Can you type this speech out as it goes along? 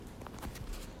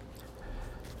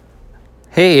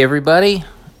Hey everybody,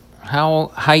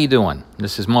 how you doing?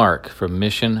 This is Mark from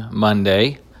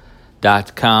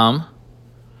missionmonday.com,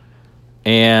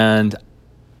 and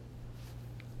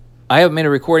I haven't made a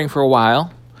recording for a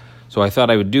while, so I thought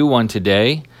I would do one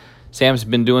today. Sam's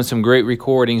been doing some great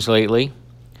recordings lately,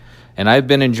 and I've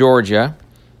been in Georgia,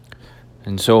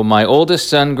 and so my oldest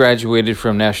son graduated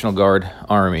from National Guard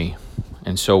Army,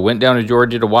 and so went down to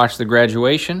Georgia to watch the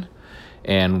graduation,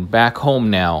 and back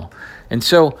home now. And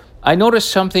so I noticed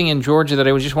something in Georgia that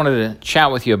I just wanted to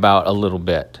chat with you about a little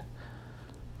bit.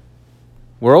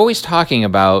 We're always talking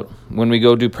about, when we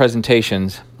go do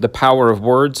presentations, the power of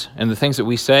words and the things that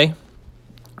we say,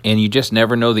 and you just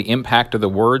never know the impact of the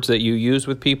words that you use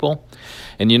with people,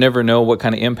 and you never know what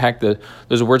kind of impact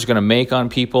those words are going to make on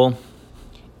people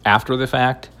after the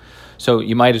fact. So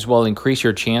you might as well increase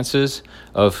your chances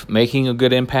of making a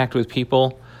good impact with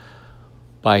people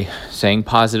by saying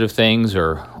positive things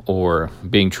or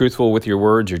being truthful with your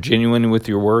words or genuine with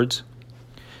your words.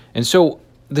 And so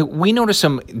we noticed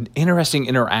some interesting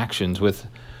interactions with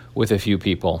a few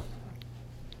people.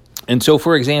 And so,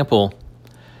 for example,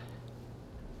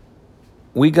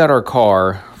 we got our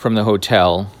car from the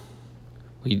hotel.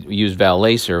 We used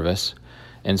valet service.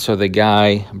 And so the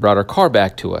guy brought our car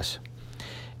back to us.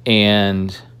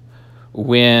 And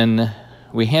when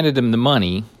we handed him the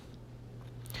money,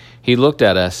 he looked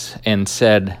at us and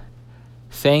said,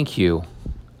 "Thank you.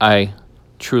 I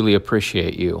truly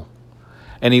appreciate you."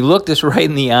 And he looked us right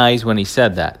in the eyes when he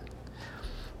said that.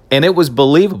 And it was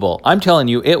believable. I'm telling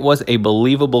you, it was a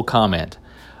believable comment.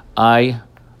 "I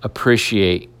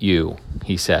appreciate you,"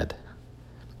 he said.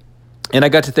 And I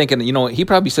got to thinking, he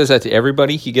probably says that to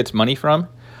everybody he gets money from,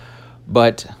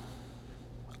 but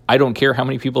I don't care how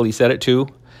many people he said it to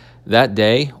that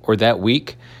day or that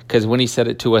week, because when he said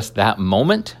it to us that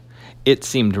moment, it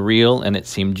seemed real and it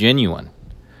seemed genuine.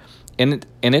 And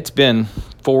it's been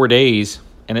 4 days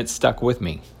and it's stuck with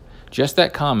me. Just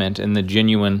that comment and the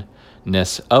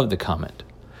genuineness of the comment.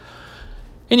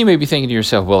 And you may be thinking to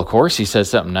yourself, well, of course he said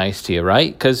something nice to you,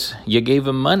 right? Because you gave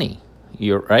him money,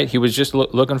 right? He was just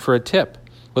looking for a tip.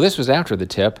 Well, this was after the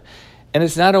tip. And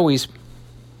it's not always,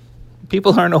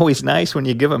 people aren't always nice when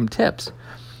you give them tips.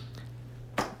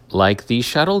 Like the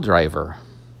shuttle driver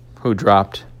who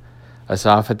dropped us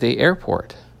off at the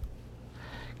airport.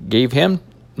 Gave him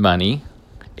money.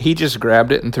 He just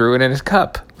grabbed it and threw it in his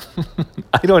cup.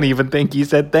 I don't even think he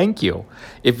said thank you.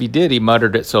 If he did, he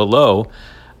muttered it so low,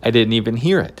 I didn't even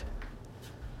hear it.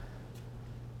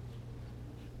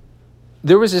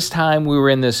 There was this time we were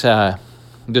in this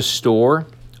store,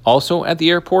 also at the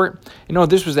airport.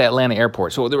 This was the Atlanta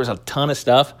airport, so there was a ton of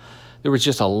stuff. There was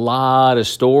just a lot of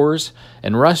stores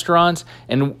and restaurants,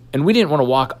 and we didn't want to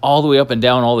walk all the way up and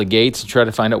down all the gates and try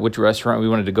to find out which restaurant we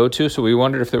wanted to go to, so we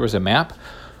wondered if there was a map.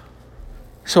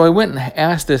 So I went and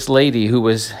asked this lady who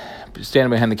was standing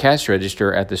behind the cash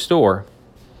register at the store,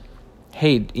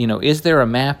 "Hey, is there a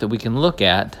map that we can look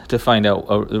at to find out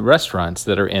the restaurants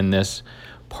that are in this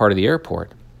part of the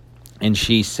airport?" And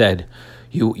she said,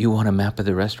 You want a map of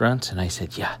the restaurants? And I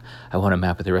said, "Yeah, I want a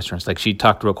map of the restaurants." Like, she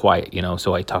talked real quiet,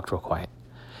 so I talked real quiet.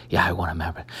 "Yeah, I want a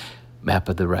map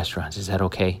of the restaurants. Is that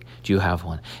okay? Do you have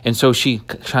one?" And so she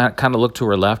kind of looked to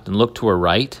her left and looked to her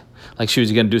right, like she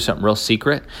was going to do something real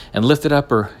secret, and lifted up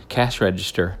her cash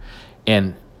register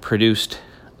and produced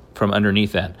from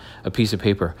underneath that a piece of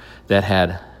paper that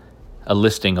had a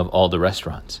listing of all the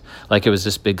restaurants. Like it was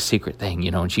this big secret thing,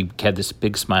 and she had this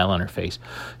big smile on her face.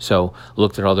 So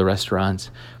looked at all the restaurants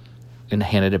and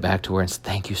handed it back to her and said,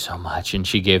 "Thank you so much." And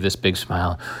she gave this big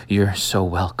smile, "You're so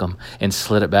welcome," and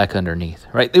slid it back underneath,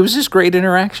 right? It was this great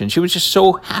interaction. She was just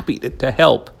so happy to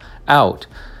help out.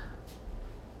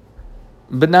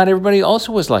 But not everybody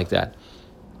also was like that.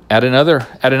 At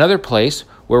another place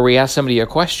where we asked somebody a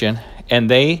question and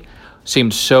they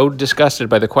seemed so disgusted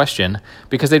by the question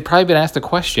because they'd probably been asked the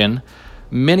question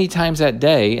many times that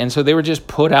day, and so they were just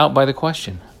put out by the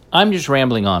question. I'm just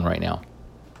rambling on right now.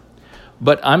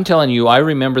 But I'm telling you, I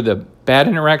remember the bad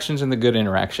interactions and the good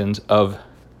interactions of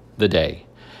the day.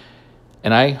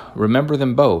 And I remember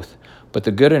them both, but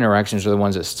the good interactions are the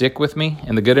ones that stick with me,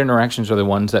 and the good interactions are the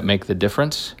ones that make the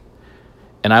difference.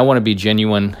 And I want to be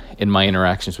genuine in my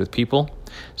interactions with people.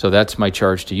 So that's my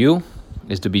charge to you,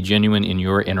 is to be genuine in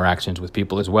your interactions with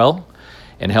people as well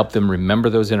and help them remember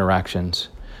those interactions,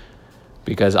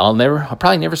 because I'll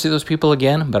probably never see those people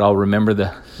again, but I'll remember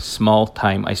the small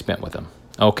time I spent with them.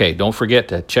 Okay, don't forget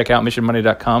to check out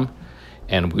missionmonday.com,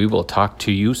 and we will talk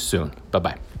to you soon.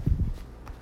 Bye-bye.